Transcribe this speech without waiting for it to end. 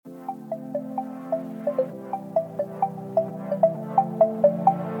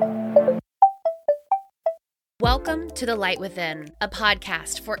Welcome to The Light Within, a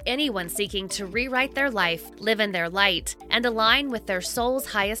podcast for anyone seeking to rewrite their life, live in their light, and align with their soul's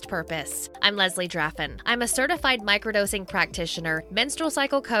highest purpose. I'm Leslie Draffin. I'm a certified microdosing practitioner, menstrual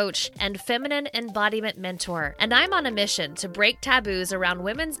cycle coach, and feminine embodiment mentor, and I'm on a mission to break taboos around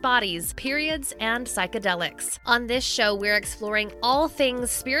women's bodies, periods, and psychedelics. On this show, we're exploring all things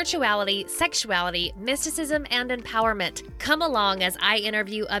spirituality, sexuality, mysticism, and empowerment. Come along as I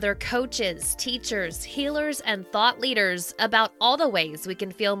interview other coaches, teachers, healers, and thought leaders about all the ways we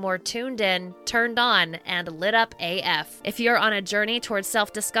can feel more tuned in, turned on, and lit up AF. If you're on a journey towards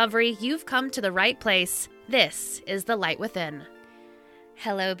self-discovery, you've come to the right place. This is The Light Within.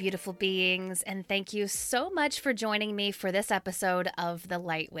 Hello, beautiful beings, and thank you so much for joining me for this episode of The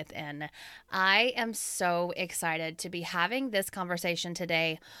Light Within. I am so excited to be having this conversation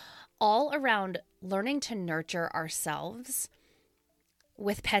today all around learning to nurture ourselves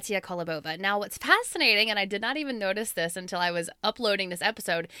with Petia Kolibova. Now, what's fascinating, and I did not even notice this until I was uploading this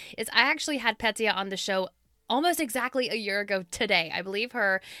episode, is I actually had Petia on the show almost exactly a year ago today. I believe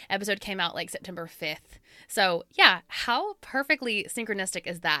her episode came out like September 5th. So yeah, how perfectly synchronistic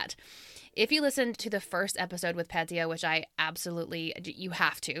is that? If you listened to the first episode with Petia, which you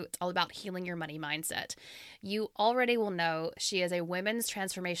have to, it's all about healing your money mindset. You already will know she is a women's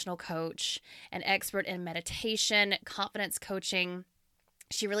transformational coach, an expert in meditation, confidence coaching.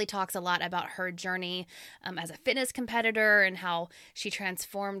 She really talks a lot about her journey as a fitness competitor and how she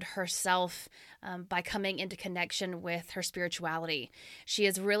transformed herself by coming into connection with her spirituality. She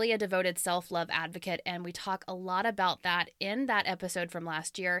is really a devoted self-love advocate, and we talk a lot about that in that episode from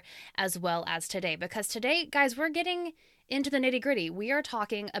last year as well as today. Because today, guys, we're getting into the nitty-gritty. We are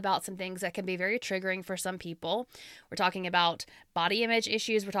talking about some things that can be very triggering for some people. We're talking about body image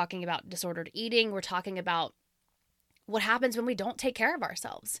issues. We're talking about disordered eating. We're talking about what happens when we don't take care of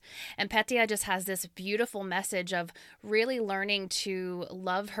ourselves. And Petia just has this beautiful message of really learning to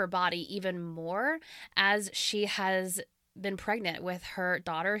love her body even more as she has been pregnant with her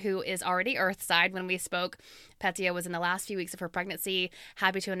daughter, who is already earthside. When we spoke, Petia was in the last few weeks of her pregnancy.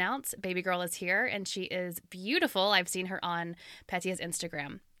 Happy to announce, baby girl is here and she is beautiful. I've seen her on Petia's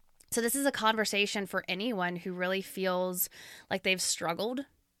Instagram. So this is a conversation for anyone who really feels like they've struggled,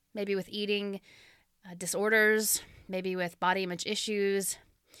 maybe with eating disorders, maybe with body image issues,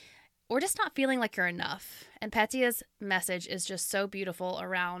 or just not feeling like you're enough. And Petia's message is just so beautiful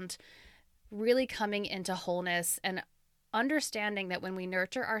around really coming into wholeness and understanding that when we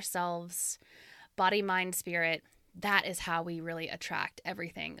nurture ourselves, body, mind, spirit, that is how we really attract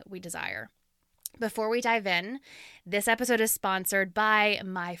everything we desire. Before we dive in, this episode is sponsored by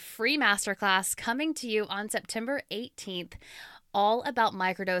my free masterclass coming to you on September 18th. All about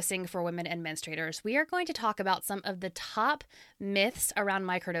microdosing for women and menstruators. We are going to talk about some of the top myths around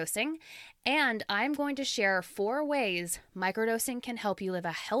microdosing, and I'm going to share 4 ways microdosing can help you live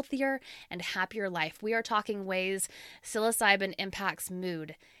a healthier and happier life. We are talking ways psilocybin impacts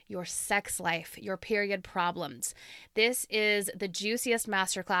mood, your sex life, your period problems. This is the juiciest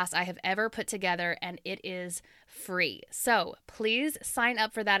masterclass I have ever put together, and it is free. So please sign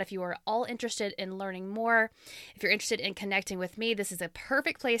up for that if you are all interested in learning more. If you're interested in connecting with me, this is a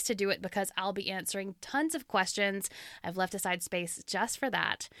perfect place to do it because I'll be answering tons of questions. I've left aside space just for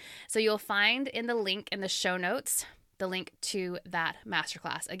that. So you'll find in the link in the show notes the link to that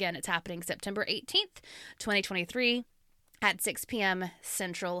masterclass. Again, it's happening September 18th, 2023. At 6 p.m.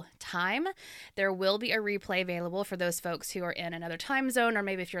 Central Time. There will be a replay available for those folks who are in another time zone, or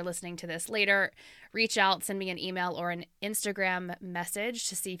maybe if you're listening to this later, reach out, send me an email or an Instagram message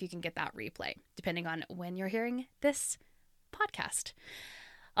to see if you can get that replay, depending on when you're hearing this podcast.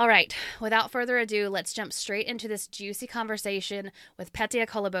 All right, without further ado, let's jump straight into this juicy conversation with Petia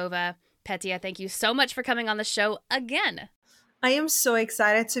Kolibova. Petia, thank you so much for coming on the show again. I am so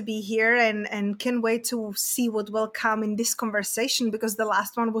excited to be here and can't wait to see what will come in this conversation because the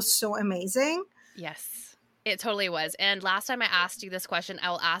last one was so amazing. Yes, it totally was. And last time I asked you this question, I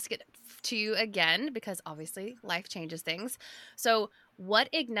will ask it to you again because obviously life changes things. So what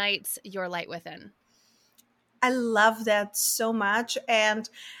ignites your light within? I love that so much. And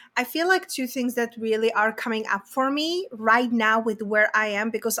I feel like 2 things that really are coming up for me right now with where I am,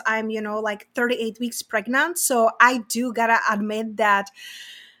 because I'm, like 38 weeks pregnant. So I do gotta admit that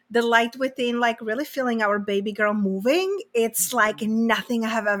the light within, like really feeling our baby girl moving, it's like nothing I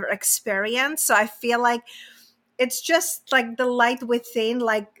have ever experienced. So I feel like it's just like the light within,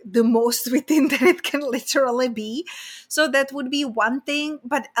 like the most within that it can literally be. So that would be one thing.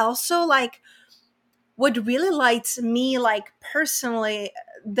 But also like what really lights me, like personally,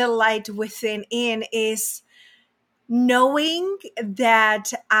 the light within is knowing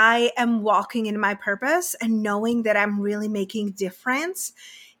that I am walking in my purpose and knowing that I'm really making difference,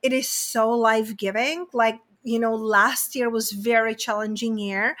 it is so life-giving. Like, last year was very challenging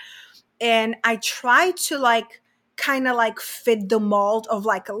year, and I tried to like kind of like fit the mold of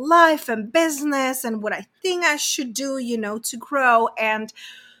like a life and business and what I think I should do, to grow. And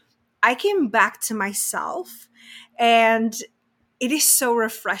I came back to myself, and it is so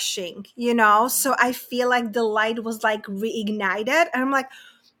refreshing, So I feel like the light was like reignited, and I'm like,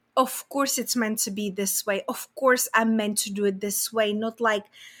 of course it's meant to be this way. Of course I'm meant to do it this way, not like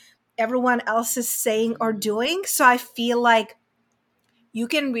everyone else is saying or doing. So I feel like you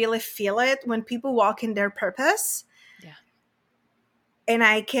can really feel it when people walk in their purpose. Yeah. And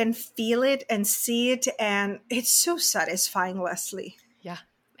I can feel it and see it, and it's so satisfying, Leslie. Yeah.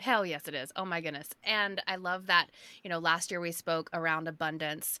 Hell yes, it is. Oh my goodness. And I love that, last year we spoke around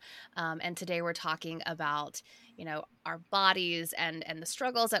abundance. And today we're talking about, our bodies and the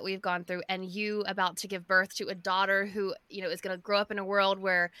struggles that we've gone through, and you about to give birth to a daughter who, is going to grow up in a world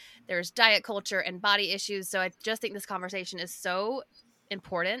where there's diet culture and body issues. So I just think this conversation is so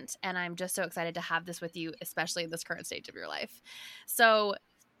important. And I'm just so excited to have this with you, especially in this current stage of your life. So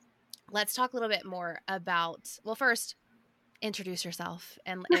let's talk a little bit more about, well, first, introduce yourself.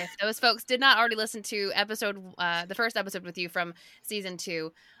 And if those folks did not already listen to the first episode with you from season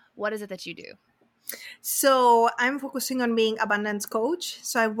 2, what is it that you do? So I'm focusing on being abundance coach.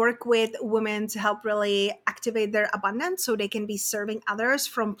 So I work with women to help really activate their abundance so they can be serving others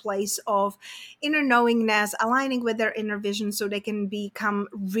from place of inner knowingness, aligning with their inner vision so they can become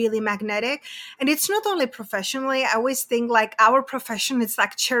really magnetic. And it's not only professionally. I always think like our profession is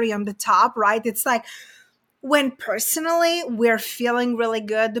like cherry on the top, right? It's like when personally we're feeling really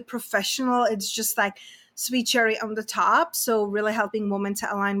good, the professional, it's just like sweet cherry on the top. So really helping women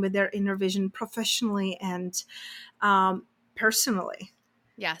to align with their inner vision professionally and personally.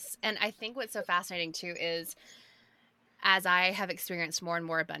 Yes. And I think what's so fascinating too is, as I have experienced more and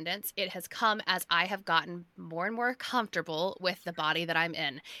more abundance, it has come as I have gotten more and more comfortable with the body that I'm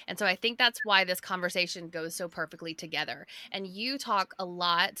in. And so I think that's why this conversation goes so perfectly together. And you talk a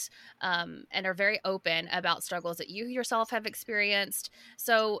lot and are very open about struggles that you yourself have experienced.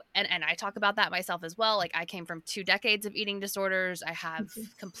 So, and I talk about that myself as well. Like, I came from 2 decades of eating disorders. I have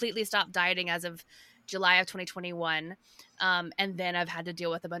completely stopped dieting as of July of 2021. And then I've had to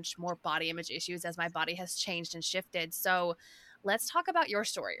deal with a bunch more body image issues as my body has changed and shifted. So let's talk about your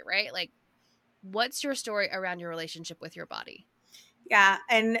story, right? Like, what's your story around your relationship with your body? Yeah.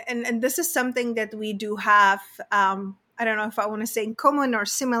 And this is something that we do have, I don't know if I want to say in common or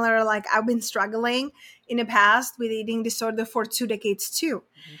similar. Like, I've been struggling in the past with eating disorder for 2 decades too.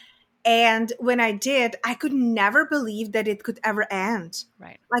 Mm-hmm. And when I did, I could never believe that it could ever end.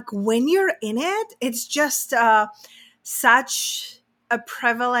 Right. Like, when you're in it, it's just such a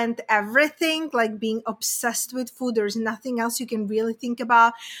prevalent everything, like being obsessed with food. There's nothing else you can really think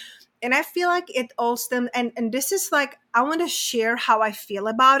about. And I feel like it all stems, and this is like, I want to share how I feel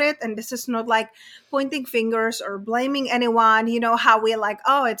about it. And this is not like pointing fingers or blaming anyone, how we're like,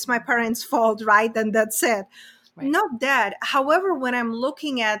 oh, it's my parents' fault, right? And that's it. Right. Not that. However, when I'm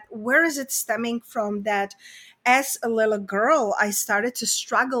looking at where is it stemming from, that as a little girl, I started to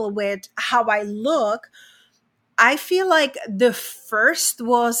struggle with how I look. I feel like the first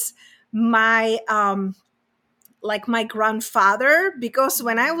was my my grandfather, because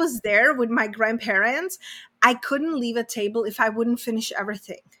when I was there with my grandparents, I couldn't leave a table if I wouldn't finish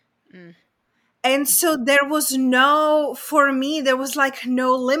everything. Mm. And so there was for me, there was like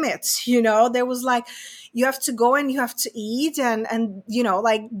no limits, there was like, you have to go and you have to eat, and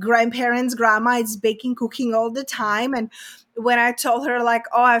like grandparents, grandma is baking, cooking all the time. And when I told her like,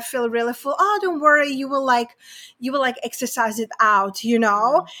 oh, I feel really full, oh, don't worry, you will exercise it out,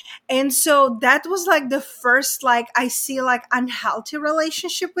 Mm. And so that was like the first, like, I see like unhealthy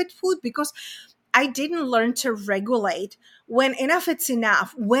relationship with food, because I didn't learn to regulate when enough it's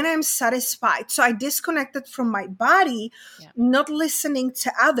enough, when I'm satisfied. So I disconnected from my body, not listening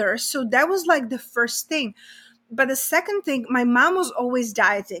to others. So that was like the first thing. But the second thing, my mom was always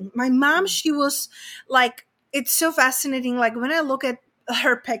dieting. My mom, she was like, it's so fascinating. Like, when I look at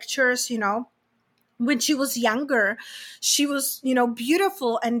her pictures, when she was younger, she was,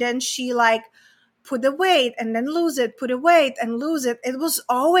 beautiful. And then she like put the weight and then lose it, put the weight and lose it. It was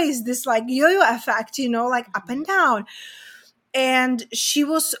always this like yo-yo effect, like up and down. And she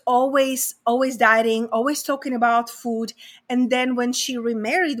was always dieting, always talking about food. And then when she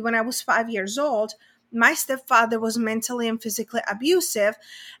remarried, when I was 5 years old, my stepfather was mentally and physically abusive.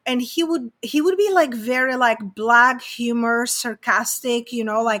 And he would be like very like black humor, sarcastic,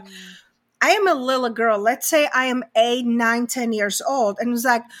 like I am a little girl. Let's say I am 8, 9, 10 years old. And it's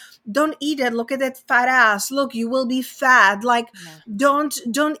like, don't eat it. Look at that fat ass. Look, you will be fat. Like, Yeah.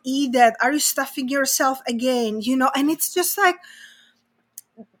 don't eat that. Are you stuffing yourself again? And it's just like,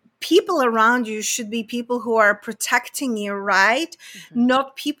 people around you should be people who are protecting you, right?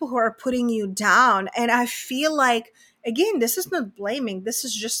 Not people who are putting you down. And I feel like, again, this is not blaming. This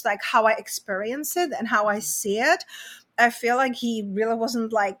is just like how I experience it and how I see it. I feel like he really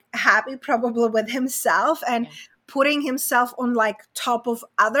wasn't like happy probably with himself and Yeah. putting himself on like top of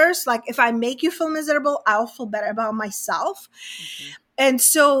others. Like, if I make you feel miserable, I'll feel better about myself. And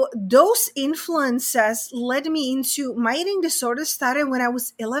so those influences led me into my eating disorder started when I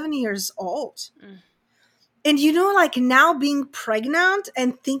was 11 years old. And like now being pregnant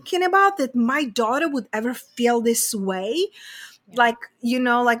and thinking about that my daughter would ever feel this way. Like,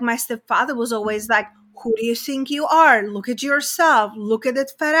 like my stepfather was always like, who do you think you are? Look at yourself. Look at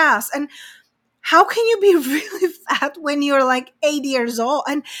that fat ass. And how can you be really fat when you're like 8 years old?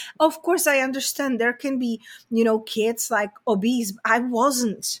 And of course, I understand there can be, kids like obese. I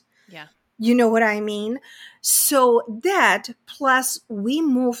wasn't. Yeah. You know what I mean? So that, plus we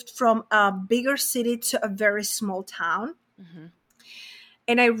moved from a bigger city to a very small town.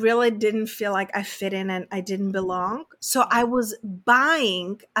 And I really didn't feel like I fit in and I didn't belong. So I was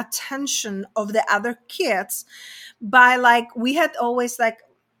buying attention of the other kids by like, we had always like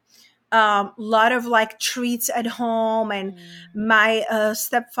lot of like treats at home, and my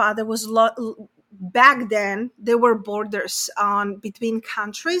stepfather was back then there were borders on between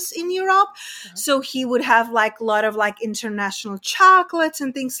countries in Europe, so he would have like a lot of like international chocolates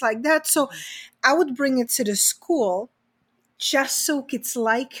and things like that. So I would bring it to the school just so kids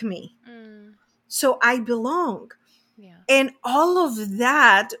like me, so I belong. Yeah. And all of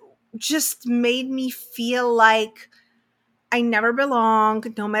that just made me feel like I never belong.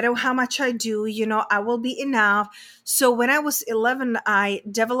 No matter how much I do, I will be enough. So when I was 11, I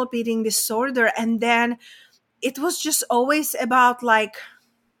developed eating disorder. And then it was just always about like,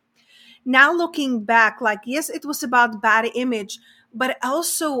 now looking back, like, yes, it was about bad image. But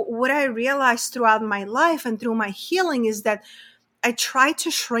also what I realized throughout my life and through my healing is that I tried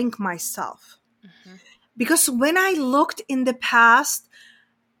to shrink myself. Because when I looked in the past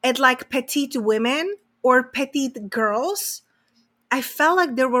at like petite women or petite girls, I felt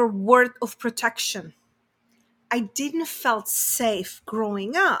like they were worth of protection. I didn't felt safe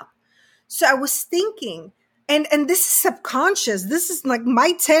growing up. So I was thinking, and this is subconscious. This is like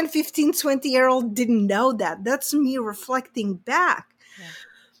my 10, 15, 20-year-old didn't know that. That's me reflecting back. Yeah.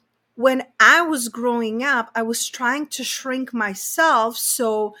 When I was growing up, I was trying to shrink myself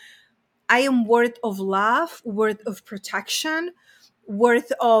so I am worth of love, worth of protection,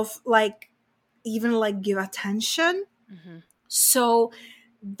 worth of like even like give attention. So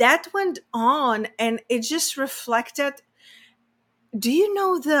that went on, and it just reflected. Do you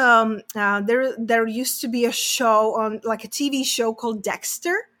know there used to be a show on like a TV show called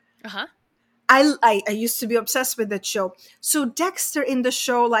Dexter? Uh-huh. I used to be obsessed with that show. So Dexter in the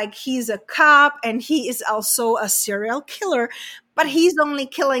show, like he's a cop and he is also a serial killer, but he's only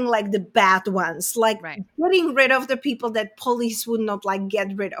killing like the bad ones, like getting rid of the people that police would not like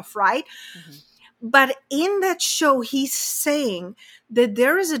get rid of, right? But in that show, he's saying that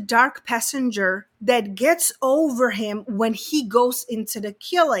there is a dark passenger that gets over him when he goes into the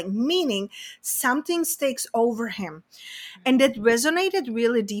killing, meaning something takes over him. And that resonated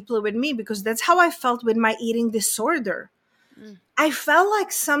really deeply with me because that's how I felt with my eating disorder. I felt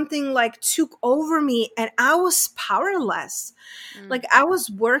like something like took over me and I was powerless. Like I was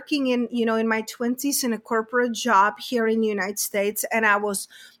working in my 20s in a corporate job here in the United States, and I was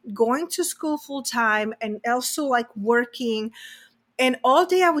going to school full time and also like working. And all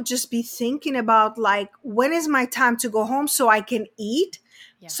day I would just be thinking about like, when is my time to go home so I can eat,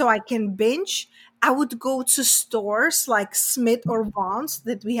 so I can binge. I would go to stores like Smith or Vons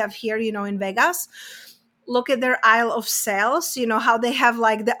that we have here, in Vegas. Look at their aisle of sales, how they have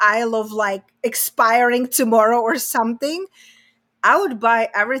like the aisle of like expiring tomorrow or something. I would buy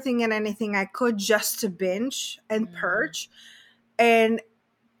everything and anything I could just to binge and purge. And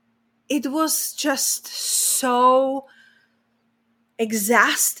it was just so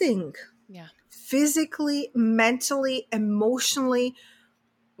exhausting. Yeah. Physically, mentally, emotionally.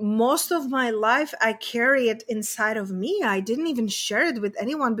 Most of my life, I carry it inside of me. I didn't even share it with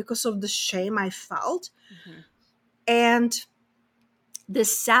anyone because of the shame I felt. And the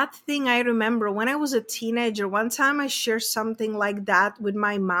sad thing, I remember when I was a teenager, one time I shared something like that with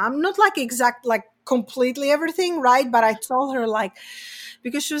my mom, not like exact like completely everything, right? But I Yeah. told her, like,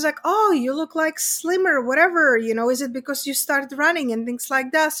 because she was like, oh, you look like slimmer, whatever, is it because you started running and things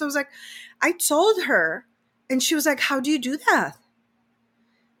like that? So I was like, I told her, and she was like, how do you do that?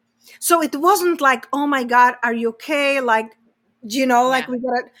 So it wasn't like, oh my God, are you okay? Like, like Yeah. we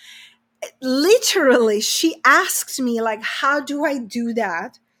got it. Literally, she asked me, like, how do I do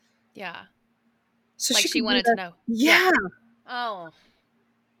that? Yeah. So Like she she could do wanted to that. know. Yeah. Yeah. Oh.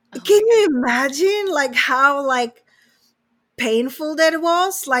 Oh Can my you goodness. imagine like how like painful that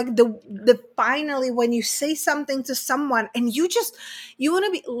was? Like the finally when you say something to someone and you want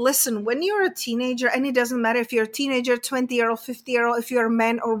to be listen, when you're a teenager, and it doesn't matter if you're a teenager, 20-year-old, 50-year-old, if you're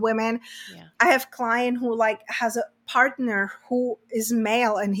men or women. Yeah. I have client who like has a partner who is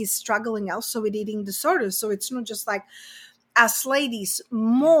male and he's struggling also with eating disorders. So it's not just like as ladies, Yeah.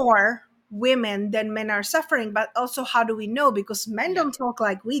 more women than men are suffering, but also how do we know? Because men Yeah. don't talk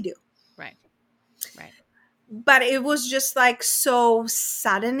like we do. Right. Right. But it was just like so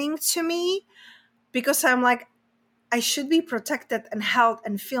saddening to me because I'm like, I should be protected and held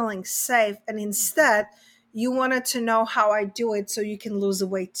and feeling safe. And Mhm. instead, you wanted to know how I do it so you can lose the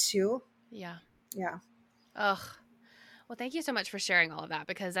weight too. Yeah. Yeah. Ugh. Well, thank you so much for sharing all of that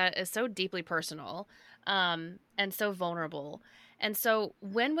because that is so deeply personal, and so vulnerable. And so,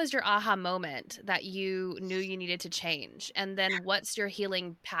 when was your aha moment that you knew you needed to change? And then, what's your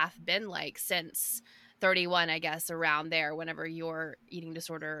healing path been like since 31, I guess, around there, whenever your eating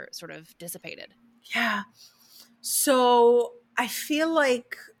disorder sort of dissipated? Yeah. So I feel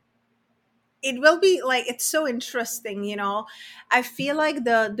like it will be like it's so interesting. I feel like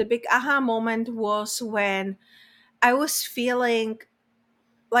the big aha moment was when I was feeling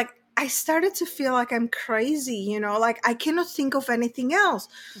like I started to feel like I'm crazy. Like I cannot think of anything else.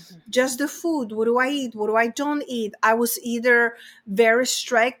 Hmm. Just the food. What do I eat? What do I don't eat? I was either very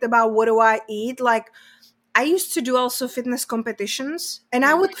strict about what do I eat. Like I used to do also fitness competitions and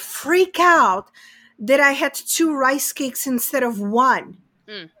I Mm, would freak out that I had two rice cakes instead of one.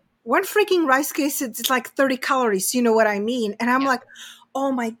 mm, One freaking rice cake, it's like 30 calories, you know what I mean? And I'm yeah. like,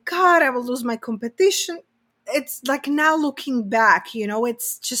 oh my God, I will lose my competition. It's like now looking back,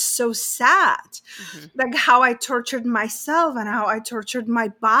 it's just so sad. Hmm. Like how I tortured myself and how I tortured my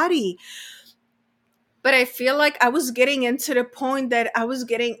body. But I feel like I was getting into the point that I was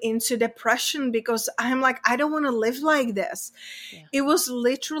getting into depression because I'm like, I don't want to live like this. Yeah. It was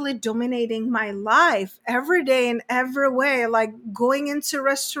literally dominating my life every day in every way, like going into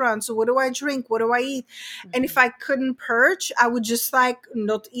restaurants. What do I drink? What do I eat? And if Hmm. I couldn't purge, I would just like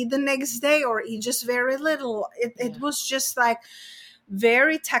not eat the next day or eat just very little. It Yeah. was just like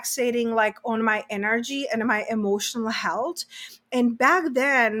very taxating like on my energy and my emotional health. And back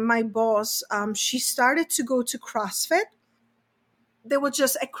then my boss, she started to go to CrossFit. They were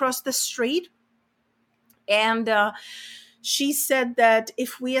just across the street. And she said that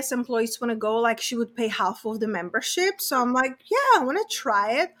if we as employees want to go, like she would pay half of the membership. So I'm like, yeah, I want to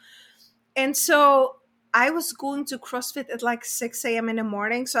try it. And so I was going to CrossFit at like 6 a.m. in the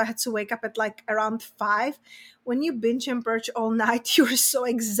morning. So I had to wake up at like around 5. When you binge and purge all night, you're so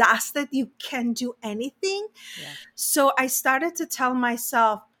exhausted, you can't do anything. Yeah. So I started to tell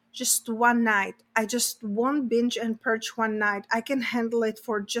myself, just one night. I just won't binge and purge one night. I can handle it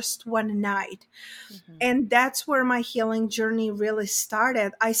for just one night. Hmm. And that's where my healing journey really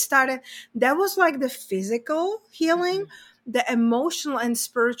started. That was like the physical healing. Hmm. The emotional and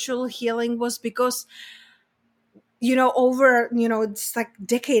spiritual healing was because over it's like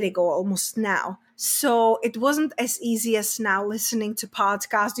decade ago almost now, so it wasn't as easy as now listening to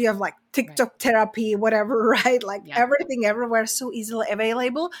podcasts. You have like Right. TikTok therapy, whatever, right? Like Yeah. everything everywhere so easily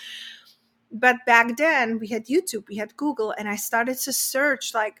available. But back then we had YouTube, we had Google, and I started to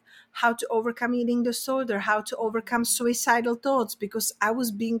search like how to overcome eating disorder, how to overcome suicidal thoughts, because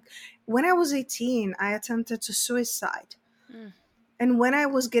when I was 18 I attempted to suicide. Mm, And when I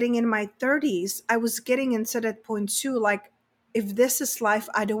was getting in my 30s, I was getting into that point too. Like, if this is life,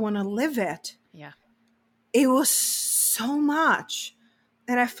 I don't want to live it. yeah. It was so much.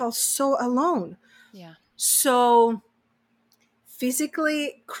 And I felt so alone. Yeah. So,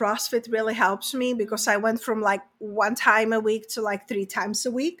 physically, CrossFit really helps me because I went from like one time a week to like 3 times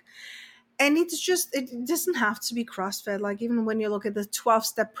a week. And it doesn't have to be CrossFit. Like, even when you look at the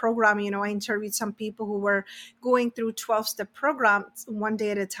 12-step program, I interviewed some people who were going through 12-step programs one day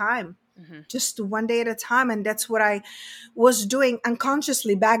at a time, Hmm. just one day at a time. And that's what I was doing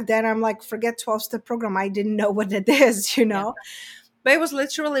unconsciously back then. I'm like, forget 12-step program, I didn't know what it is, Yeah. but it was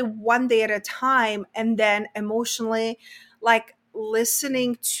literally one day at a time. And then emotionally, like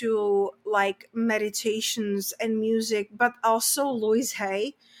listening to like meditations and music, but also Louise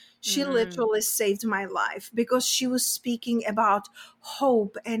Hay. She Mm. literally saved my life because she was speaking about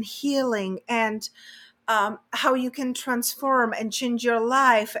hope and healing and how you can transform and change your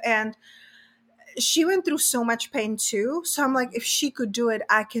life. And she went through so much pain too. So I'm like, if she could do it,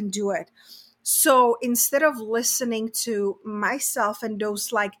 I can do it. So instead of listening to myself and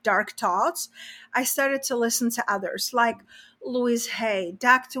those like dark thoughts, I started to listen to others like Louise Hay,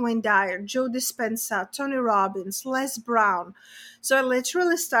 Dr. Wayne Dyer, Joe Dispenza, Tony Robbins, Les Brown. So I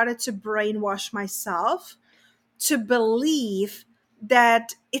literally started to brainwash myself to believe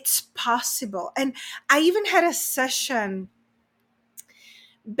that it's possible. And I even had a session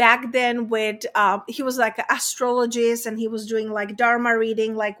back then with he was like an astrologist, and he was doing like dharma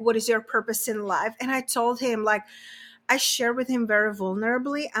reading, like what is your purpose in life. And I told him, like, I shared with him very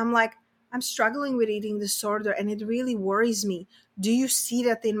vulnerably, I'm like, I'm struggling with eating disorder and it really worries me. Do you see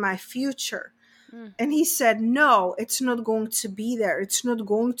that in my future? Mm. And he said, no, it's not going to be there. It's not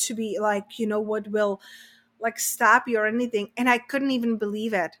going to be like, what will like stop you or anything. And I couldn't even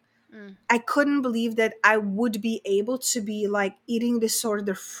believe it. Mm. I couldn't believe that I would be able to be like eating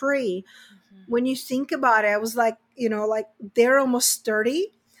disorder free. Mhm. When you think about it, I was like, like they're almost 30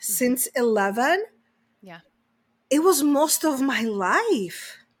 Mhm. since 11. Yeah. It was most of my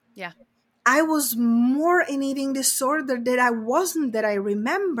life. Yeah. I was more in eating disorder that I wasn't, that I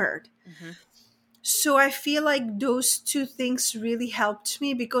remembered. Mhm. So I feel like those two things really helped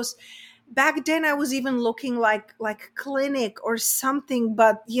me, because back then I was even looking like clinic or something,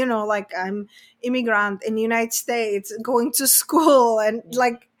 but like I'm immigrant in the United States going to school, and Yeah.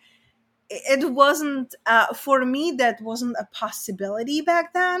 like it wasn't for me, that wasn't a possibility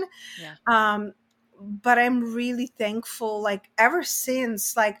back then. Yeah. um but I'm really thankful, like ever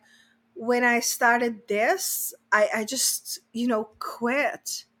since, like when I started this, I just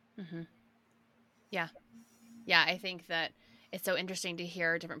quit. Mhm. Yeah. Yeah, I think that it's so interesting to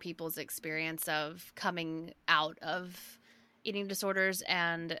hear different people's experience of coming out of eating disorders,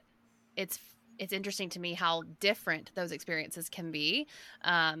 and it's it's interesting to me how different those experiences can be.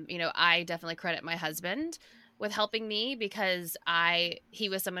 I definitely credit my husband with helping me, because he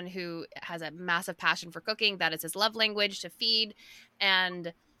was someone who has a massive passion for cooking. That is his love language, to feed.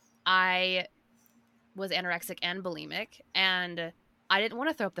 And I was anorexic and bulimic, and I didn't want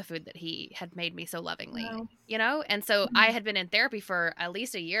to throw up the food that he had made me so lovingly, Wow. And so I had been in therapy for at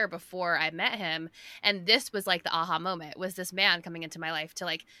least a year before I met him, and this was like the aha moment, was this man coming into my life to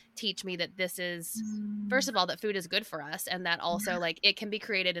like teach me that this is, Mm, first of all, that food is good for us, and that also like it can be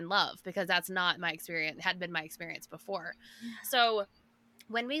created in love, because that's not my experience, had been my experience before. So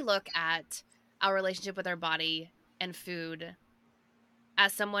when we look at our relationship with our body and food,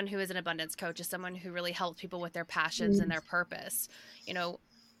 as someone who is an abundance coach, as someone who really helps people with their passions and mm. their purpose, you know,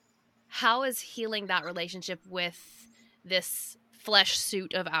 how is healing that relationship with this flesh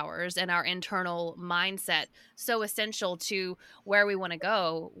suit of ours and our internal mindset so essential to where we want to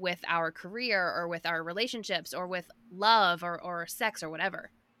go with our career, or with our relationships, or with love, or sex, or whatever?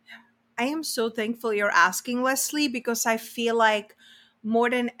 I am so thankful you're asking, Leslie, because I feel like more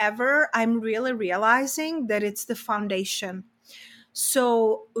than ever, I'm really realizing that it's the foundation.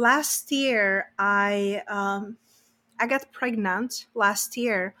 So last year, I got pregnant last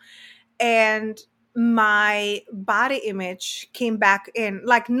year, and my body image came back in.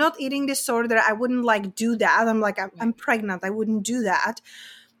 Like, not eating disorder, I wouldn't like do that. I'm like, I'm Right. pregnant, I wouldn't do that.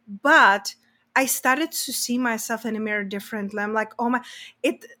 But I started to see myself in the mirror differently. I'm like, oh my,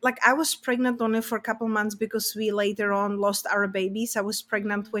 it like I was pregnant only for a couple months because we later on lost our babies. I was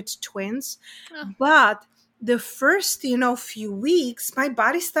pregnant Mm. with twins. Oh. But the first, few weeks, my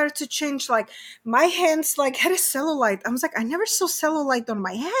body started to change. Like my hands like had a cellulite. I was like, I never saw cellulite on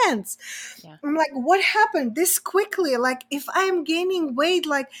my hands. Yeah. I'm like, what happened this quickly? Like, if I am gaining weight,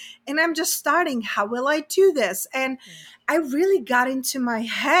 like, and I'm just starting, how will I do this? And Yeah. I really got into my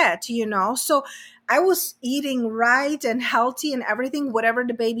head. So I was eating right and healthy and everything, whatever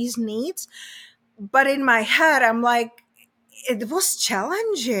the baby's needs. But in my head, I'm like, it was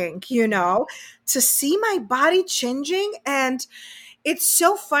challenging, Mm-hmm. to see my body changing. And it's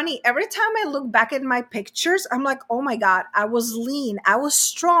so funny. Every time I look back at my pictures, I'm like, oh my God, I was lean, I was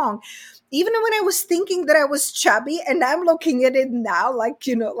strong. Even when I was thinking that I was chubby, and I'm looking at it now, like,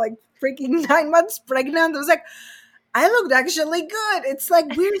 like freaking 9 months pregnant, I was like, I looked actually good. It's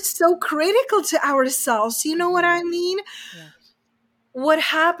like we're so critical to ourselves. You know what Mm-hmm. I mean? Yeah. What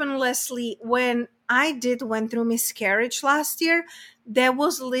happened, Leslie, when I did went through miscarriage last year, that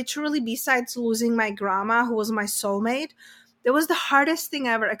was literally, besides losing my grandma, who was my soulmate, that was the hardest thing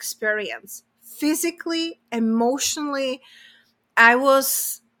I ever experienced. Physically, emotionally, I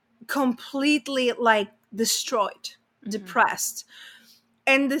was completely like destroyed, Mm-hmm. depressed.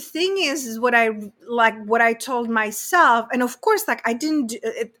 And the thing is what I like, what I told myself, and of course, like I didn't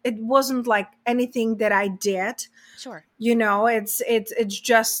it wasn't like anything that I did, Sure. it's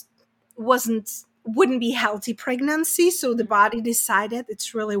just wouldn't be healthy pregnancy, so the body decided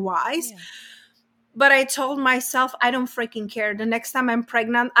it's really wise. Yeah. But I told myself, I don't freaking care. The next time I'm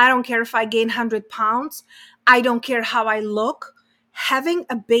pregnant, I don't care if I gain 100 pounds. I don't care how I look. Having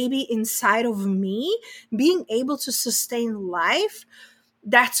a baby inside of me, being able to sustain life,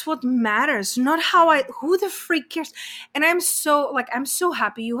 that's what matters, not how I, who the freak cares. And I'm so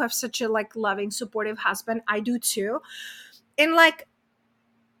happy you have such a like loving, supportive husband. I do too. And like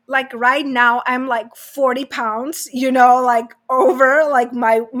right now I'm like 40 pounds, like over like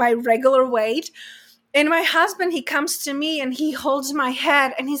my regular weight. And my husband, he comes to me and he holds my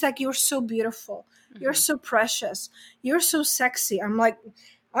head and he's like, "You're so beautiful. You're Mm-hmm. so precious. You're so sexy." I'm like,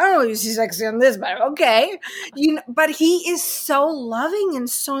 "I don't know if you see sexy on this, but okay." But he is so loving and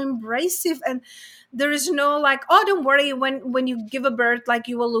so embracive. And there is no like, "Oh, don't worry, when you give a birth, like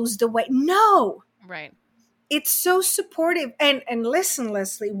you will lose the weight." No. Right. It's so supportive. And listen,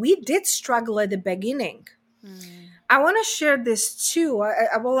 Leslie, we did struggle at the beginning. Mm. I want to share this too.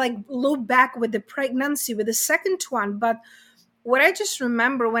 I will like loop back with the pregnancy with the second one. But what I just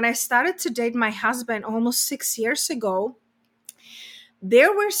remember when I started to date my husband almost 6 years ago,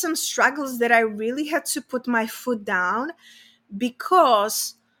 there were some struggles that I really had to put my foot down,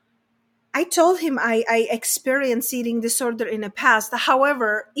 because I told him I experienced eating disorder in the past.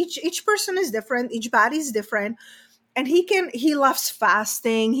 However, each person is different, each body is different. And he loves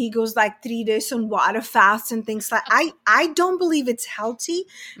fasting. He goes like 3 days on water fast and things like. I don't believe it's healthy.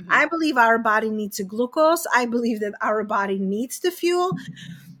 Mm-hmm. I believe our body needs a glucose. I believe that our body needs the fuel.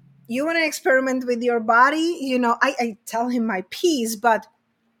 You want to experiment with your body, I tell him my piece. But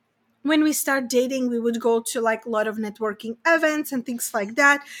when we start dating, we would go to like a lot of networking events and things like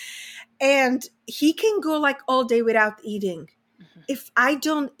that. And he can go like all day without eating. Mm-hmm. If I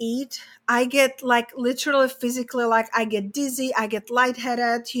don't eat, I get like literally physically, like I get dizzy, I get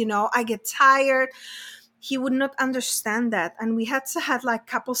lightheaded, I get tired. He would not understand that. And we had to have like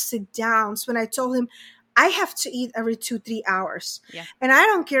couple sit downs when I told him I have to eat every 2-3 hours. Yeah. And I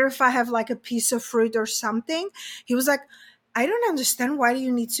don't care if I have like a piece of fruit or something. He was like, "I don't understand. Why do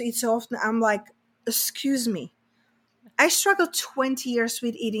you need to eat so often?" I'm like, "Excuse me. I struggled 20 years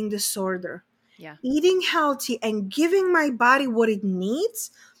with eating disorder. Yeah. Eating healthy and giving my body what it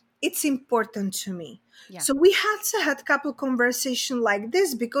needs, it's important to me." Yeah. So we had to have a couple conversation like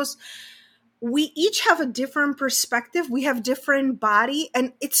this, because we each have a different perspective. We have different body.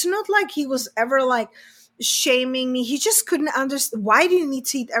 And it's not like he was ever like shaming me. He just couldn't understand, why do you need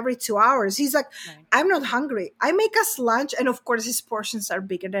to eat every 2 hours? He's like, Right. "I'm not hungry. I make us lunch." And of course his portions are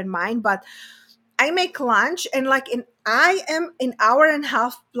bigger than mine, but I make lunch, and like I am an hour and a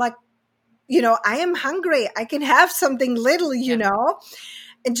half, like, I am hungry. I can have something little, Yeah.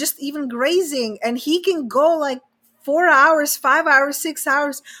 and just even grazing. And he can go like 4 hours, 5 hours, 6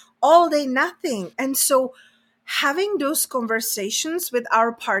 hours, all day, nothing. And so having those conversations with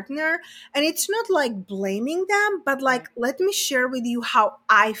our partner, and it's not like blaming them, but like, Right. let me share with you how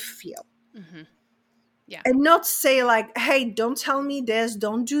I feel. Mm-hmm. Yeah. And not say like, "Hey, don't tell me this,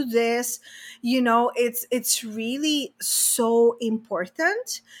 don't do this." It's really so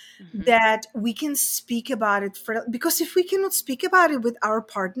important Mm-hmm. that we can speak about it, because if we cannot speak about it with our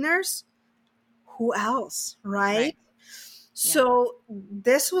partners, who else, right? Right. Yeah. So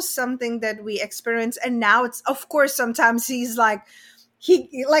this was something that we experienced. And now it's, of course, sometimes he's like,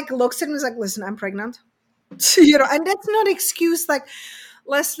 he like looks at me, he's like, "Listen, I'm pregnant." And that's not excuse. Like,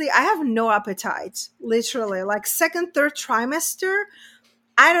 Leslie, I have no appetite, literally. Like second, third trimester,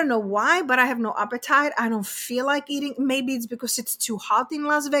 I don't know why, but I have no appetite. I don't feel like eating. Maybe it's because it's too hot in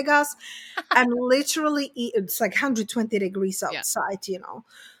Las Vegas. I'm literally it's like 120 degrees Yeah. outside.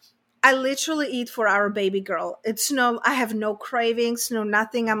 I literally eat for our baby girl. I have no cravings, no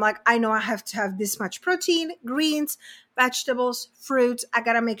nothing. I'm like, I know I have to have this much protein, greens, vegetables, fruits. I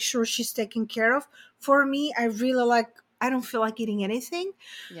gotta make sure she's taken care of. For me, I don't feel like eating anything.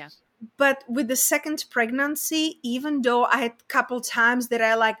 Yeah. But with the second pregnancy, even though I had a couple times that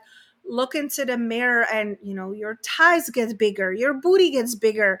I like look into the mirror and your thighs get bigger, your booty gets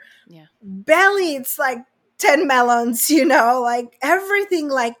bigger, Yeah. belly, it's like 10 melons, like everything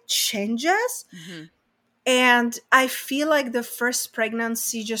like changes. Mm-hmm. And I feel like the first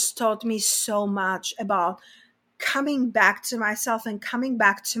pregnancy just taught me so much about coming back to myself and coming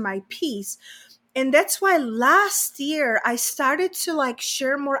back to my peace. And that's why last year I started to like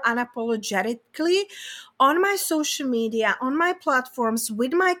share more unapologetically on my social media, on my platforms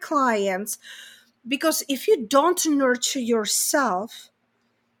with my clients. Because if you don't nurture yourself,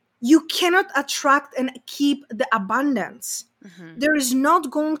 you cannot attract and keep the abundance. Mm-hmm. There is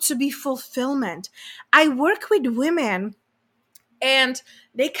not going to be fulfillment. I work with women and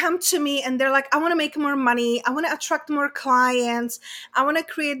they come to me and they're like, I want to make more money. I want to attract more clients. I want to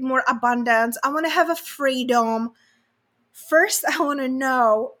create more abundance. I want to have a freedom. First, I want to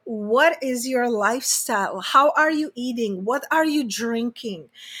know, what is your lifestyle? How are you eating? What are you drinking?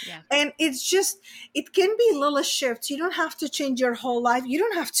 Yeah. And it's just, it can be little shifts. You don't have to change your whole life. You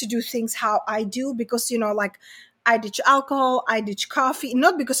don't have to do things how I do because, like I ditch alcohol, I ditch coffee,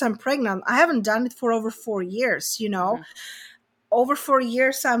 not because I'm pregnant. I haven't done it for over 4 years. Mm-hmm. Over 4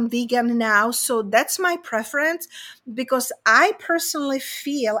 years I'm vegan now. So that's my preference, because I personally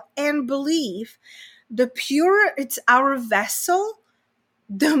feel and believe the purer it's our vessel,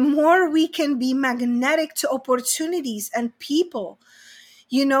 the more we can be magnetic to opportunities and people.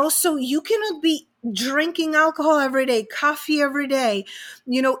 So you cannot be drinking alcohol every day, coffee every day,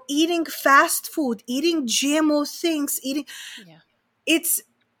 eating fast food, eating GMO things, eating. Yeah. It's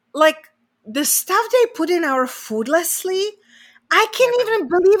like the stuff they put in our food, Leslie. I Yeah. can't even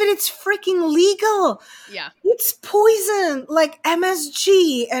believe it. It's freaking legal. Yeah. It's poison, like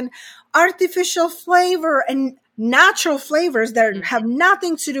MSG and artificial flavor and natural flavors that Mm-hmm. have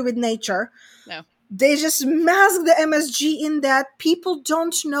nothing to do with nature. No. They just mask the MSG in that. People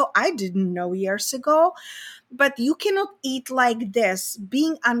don't know. I didn't know years ago. But you cannot eat like this,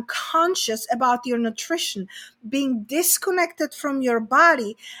 being unconscious about your nutrition, being disconnected from your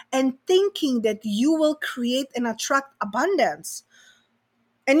body, and thinking that you will create and attract abundance.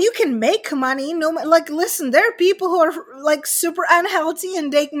 And you can make money. No, like, listen, there are people who are like super unhealthy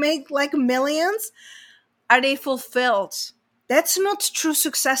and they make like millions. Are they fulfilled? That's not true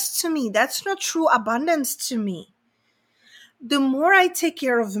success to me. That's not true abundance to me. The more I take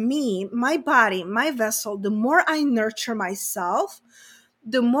care of me, my body, my vessel, the more I nurture myself,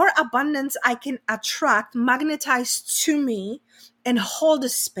 the more abundance I can attract, magnetize to me, and hold a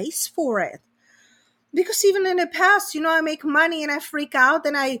space for it. Because even in the past, I make money and I freak out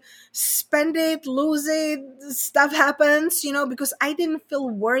and I spend it, lose it, stuff happens, because I didn't feel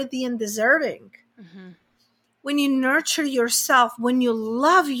worthy and deserving. Mm-hmm. When you nurture yourself, when you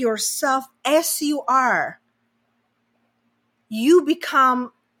love yourself as you are, you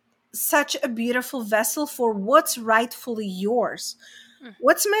become such a beautiful vessel for what's rightfully yours. Mm.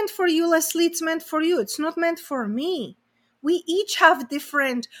 What's meant for you, Leslie, it's meant for you. It's not meant for me. We each have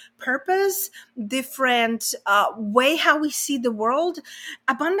different purpose, different way how we see the world.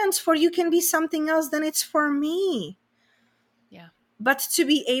 Abundance for you can be something else than it's for me. Yeah. But to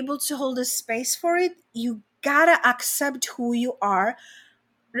be able to hold a space for it, you gotta accept who you are,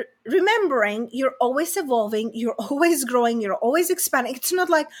 remembering you're always evolving, you're always growing, you're always expanding. It's not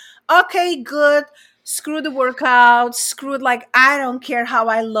like, okay, good, screw the workout, screw it, like, I don't care how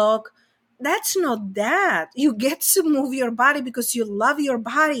I look. That's not that. You get to move your body because you love your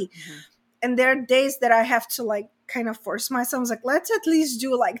body. Mm-hmm. And there are days that I have to like kind of force myself. I was like, let's at least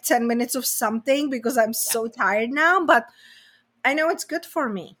do like 10 minutes of something because I'm so tired now, but I know it's good for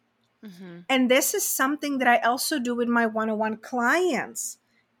me. Mm-hmm. And this is something that I also do with my one-on-one clients.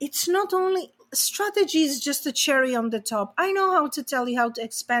 It's not only strategy is just a cherry on the top. I know how to tell you how to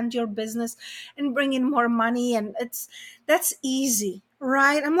expand your business and bring in more money, and that's easy,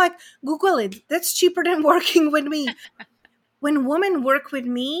 right? I'm like, Google it. That's cheaper than working with me. When women work with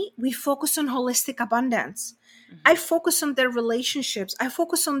me, we focus on holistic abundance. I Mm-hmm. focus on their relationships. I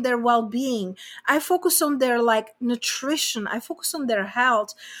focus on their well-being. I focus on their like nutrition. I focus on their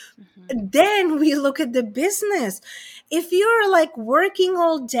health. Mm-hmm. Then we look at the business. If you're like working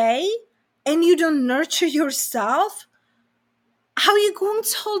all day and you don't nurture yourself, how are you going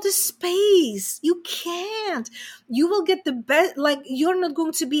to hold the space? You can't. You will get the best, like, you're not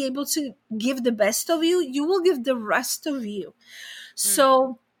going to be able to give the best of you. You will give the rest of you. Mm.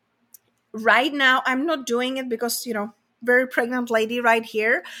 So right now I'm not doing it because very pregnant lady right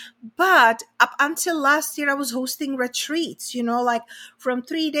here, but up until last year I was hosting retreats, like from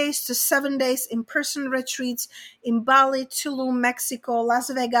 3 days to 7 days in-person retreats in Bali, Tulum, Mexico, Las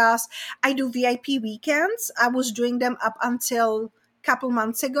Vegas. I do VIP weekends. I was doing them up until a couple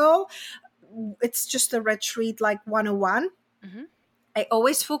months ago. It's just a retreat like 101. Mm-hmm. I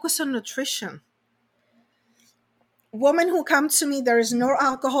always focus on nutrition. Women who come to me, there is no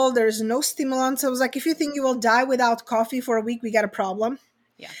alcohol, there is no stimulants. I was like, if you think you will die without coffee for a week, we got a problem.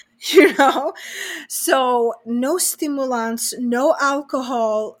 Yeah. So no stimulants, no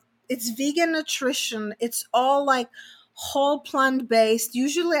alcohol. It's vegan nutrition. It's all like whole plant based.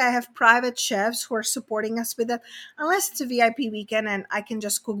 Usually I have private chefs who are supporting us with that, unless it's a VIP weekend and I can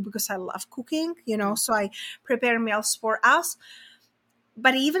just cook because I love cooking, Mm. so I prepare meals for us.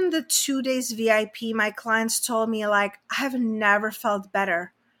 But even the 2 days VIP, my clients told me, like, I have never felt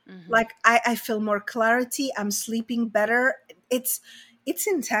better. Mm-hmm. Like, I feel more clarity. I'm sleeping better. It's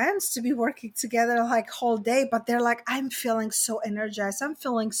intense to be working together like whole day, but they're like, I'm feeling so energized. I'm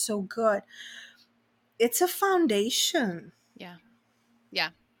feeling so good. It's a foundation. Yeah.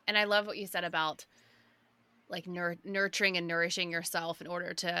 Yeah. And I love what you said about like nurturing and nourishing yourself in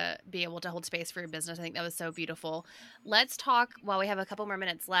order to be able to hold space for your business. I think that was so beautiful. Let's talk while we have a couple more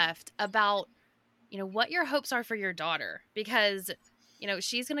minutes left about, what your hopes are for your daughter, because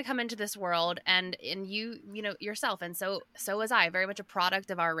she's going to come into this world, and you yourself, and so was I, very much a product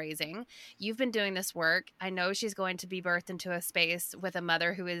of our raising. You've been doing this work. I know she's going to be birthed into a space with a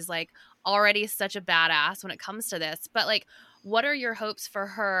mother who is like already such a badass when it comes to this, but like, what are your hopes for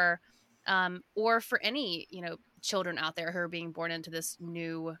her, or for any children out there who are being born into this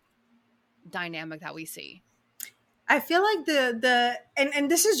new dynamic that we see? I feel like and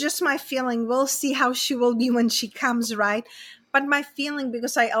this is just my feeling. We'll see how she will be when she comes, right? But my feeling,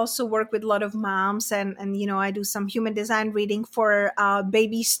 because I also work with a lot of moms, and I do some human design reading for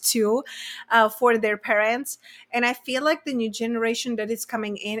babies too, for their parents, and I feel like the new generation that is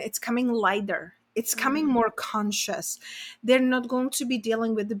coming in, it's coming lighter. It's coming Mm, more conscious. They're not going to be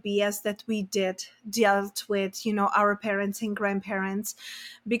dealing with the BS that we dealt with, our parents and grandparents,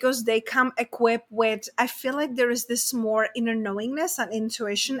 because they come equipped with, I feel like there is this more inner knowingness and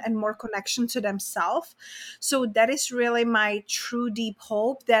intuition and more connection to themselves. So that is really my true deep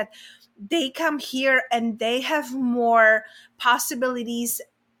hope, that they come here and they have more possibilities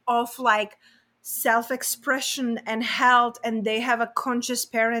of like self-expression and health, and they have a conscious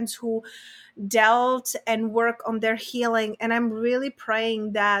parents who dealt and work on their healing. And I'm really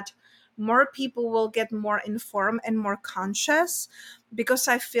praying that more people will get more informed and more conscious, because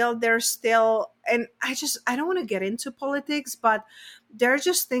I feel there's still, and I don't want to get into politics, but there are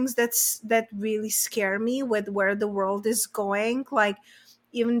just things that really scare me with where the world is going. Like,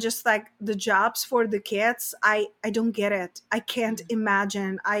 even just like the jobs for the kids, I don't get it. I can't mm,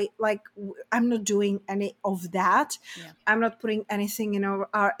 imagine. I'm not doing any of that. yeah. I'm not putting anything in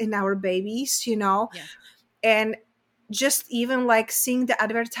our babies, Yeah. and just even like seeing the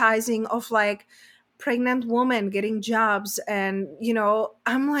advertising of like pregnant women getting jobs, and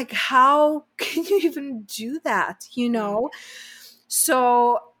I'm like, how can you even do that, Mm,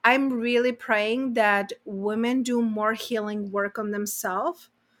 so I'm really praying that women do more healing work on themselves,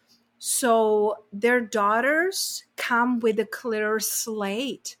 so their daughters come with a clearer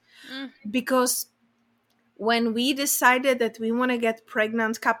slate. mm, Because when we decided that we want to get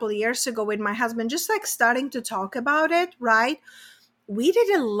pregnant a couple of years ago with my husband, just like starting to talk about it, right? We did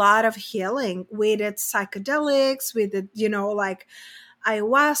a lot of healing. We did psychedelics, we did, like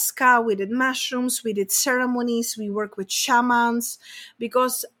ayahuasca, we did mushrooms, we did ceremonies, we work with shamans,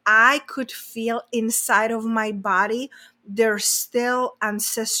 because I could feel inside of my body there's still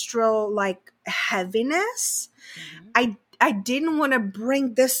ancestral like heaviness. mhm. I didn't want to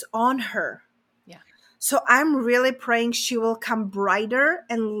bring this on her. Yeah. So I'm really praying she will come brighter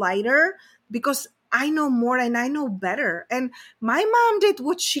and lighter, because I know more and I know better. And my mom did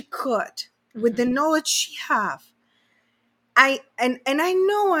what she could with Mhm. the knowledge she have. And I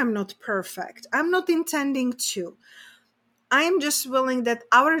know I'm not perfect. I'm not intending to. I am just willing that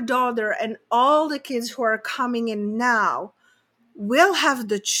our daughter and all the kids who are coming in now will have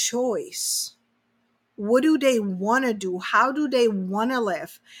the choice. What do they want to do? How do they want to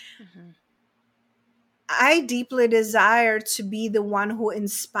live? Mhm. I deeply desire to be the one who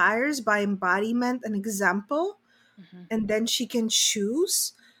inspires by embodiment and example, Mhm. and then she can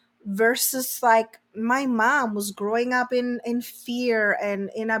choose, versus like my mom was growing up in fear and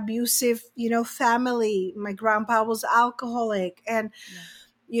in abusive, family. My grandpa was alcoholic, and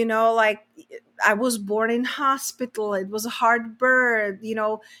Yeah. like I was born in hospital. It was a hard birth.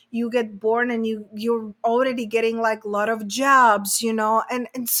 You get born and you're already getting like a lot of jobs,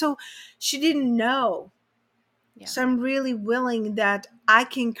 and so she didn't know. Yeah. So I'm really willing that I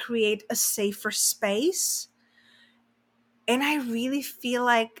can create a safer space. And I really feel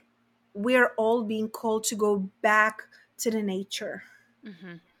like we're all being called to go back to the nature.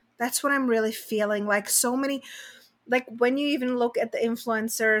 Mhm. That's what I'm really feeling. Like so many, like when you even look at the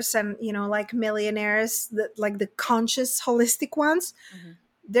influencers and, like millionaires, like the conscious, holistic ones, Mhm.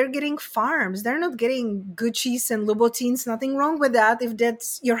 they're getting farms. They're not getting Gucci's and Louboutins. Nothing wrong with that. If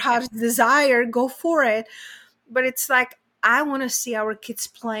that's your Yeah. heart's desire, go for it. But it's like, I want to see our kids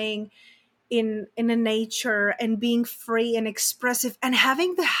playing in the nature and being free and expressive and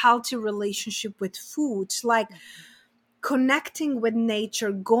having the healthy relationship with food, like Mhm. connecting with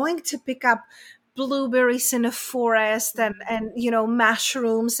nature, going to pick up blueberries in the forest and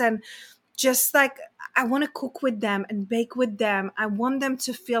mushrooms, and just like I want to cook with them and bake with them. I want them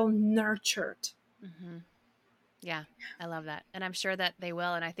to feel nurtured. Mm-hmm. Yeah, I love that. And I'm sure that they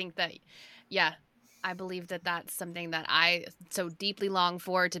will. And I think that, yeah, I believe that that's something that I so deeply long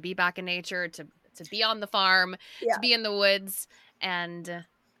for, to be back in nature, to be on the farm, Yeah. to be in the woods. And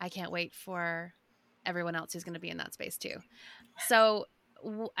I can't wait for everyone else who's going to be in that space too. So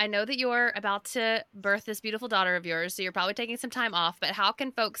I know that you're about to birth this beautiful daughter of yours, so you're probably taking some time off, but how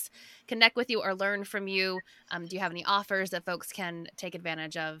can folks connect with you or learn from you? Do you have any offers that folks can take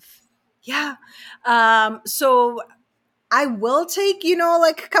advantage of? Yeah. So I will take,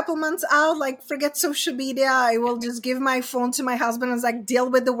 like a couple months out, like forget social media. I will just give my phone to my husband and it's like, deal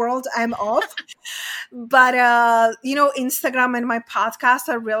with the world. I'm off. But, Instagram and my podcast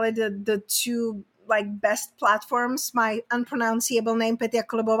are really the two like best platforms. My unpronounceable name, Petia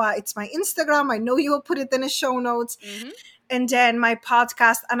Kolibova, it's my Instagram. I know you will put it in the show notes. Mm-hmm. And then my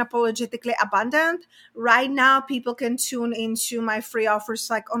podcast, Unapologetically Abundant. Right now, people can tune into my free offers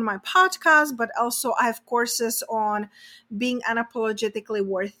like on my podcast, but also I have courses on being unapologetically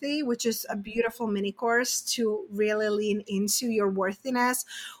worthy, which is a beautiful mini course to really lean into your worthiness,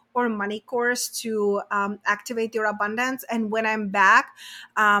 or money course to activate your abundance. And when I'm back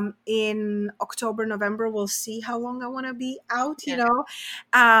in October, November, we'll see how long I want to be out, Yeah.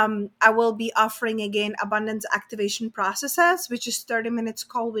 I will be offering again abundance activation processes, which is 30 minutes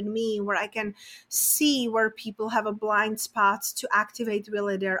call with me where I can see where people have a blind spots to activate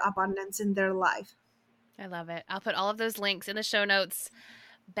really their abundance in their life. I love it. I'll put all of those links in the show notes.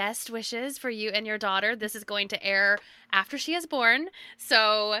 Best wishes for you and your daughter. This is going to air after she is born.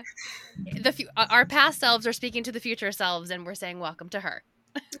 So our past selves are speaking to the future selves, and we're saying welcome to her.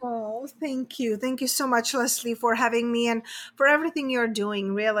 Oh, thank you. Thank you so much, Leslie, for having me and for everything you're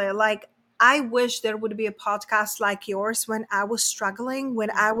doing, really. Like, I wish there would be a podcast like yours when I was struggling,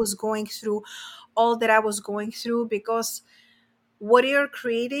 when I was going through all that I was going through, because what you're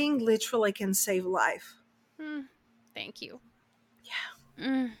creating literally can save life. Thank you.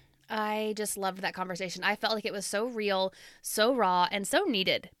 Yeah. I just loved that conversation. I felt like it was so real, so raw, and so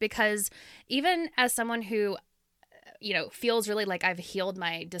needed, because even as someone who, feels really like I've healed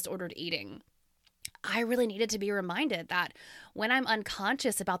my disordered eating, I really needed to be reminded that when I'm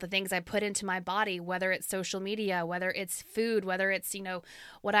unconscious about the things I put into my body, whether it's social media, whether it's food, whether it's,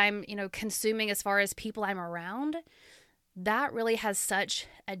 what I'm, consuming as far as people I'm around, that really has such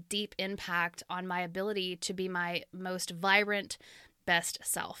a deep impact on my ability to be my most vibrant, best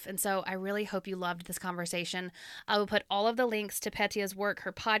self. And so I really hope you loved this conversation. I will put all of the links to Petia's work,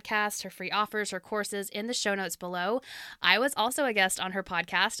 her podcast, her free offers, her courses in the show notes below. I was also a guest on her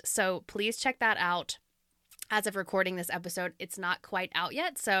podcast, so please check that out. As of recording this episode, it's not quite out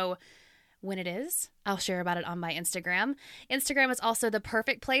yet, so when it is, I'll share about it on my Instagram. Instagram is also the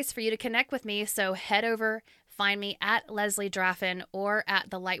perfect place for you to connect with me, so head over, find me at Leslie Draffin or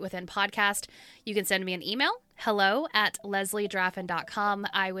at the Light Within podcast. You can send me an email, hello@lesliedraffin.com.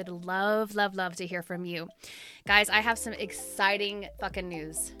 I would love, love, love to hear from you. Guys, I have some exciting fucking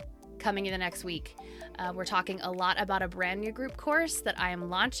news coming in the next week. We're talking a lot about a brand new group course that I am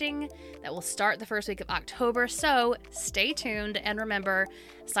launching that will start the first week of October. So stay tuned, and remember,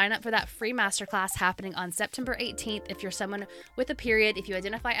 sign up for that free masterclass happening on September 18th. If you're someone with a period, if you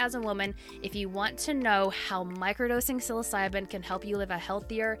identify as a woman, if you want to know how microdosing psilocybin can help you live a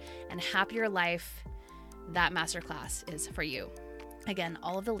healthier and happier life, that masterclass is for you. Again,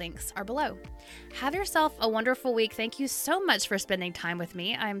 all of the links are below. Have yourself a wonderful week. Thank you so much for spending time with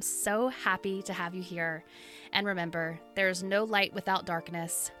me. I'm so happy to have you here. And remember, there's no light without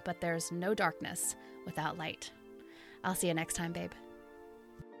darkness, but there's no darkness without light. I'll see you next time, babe.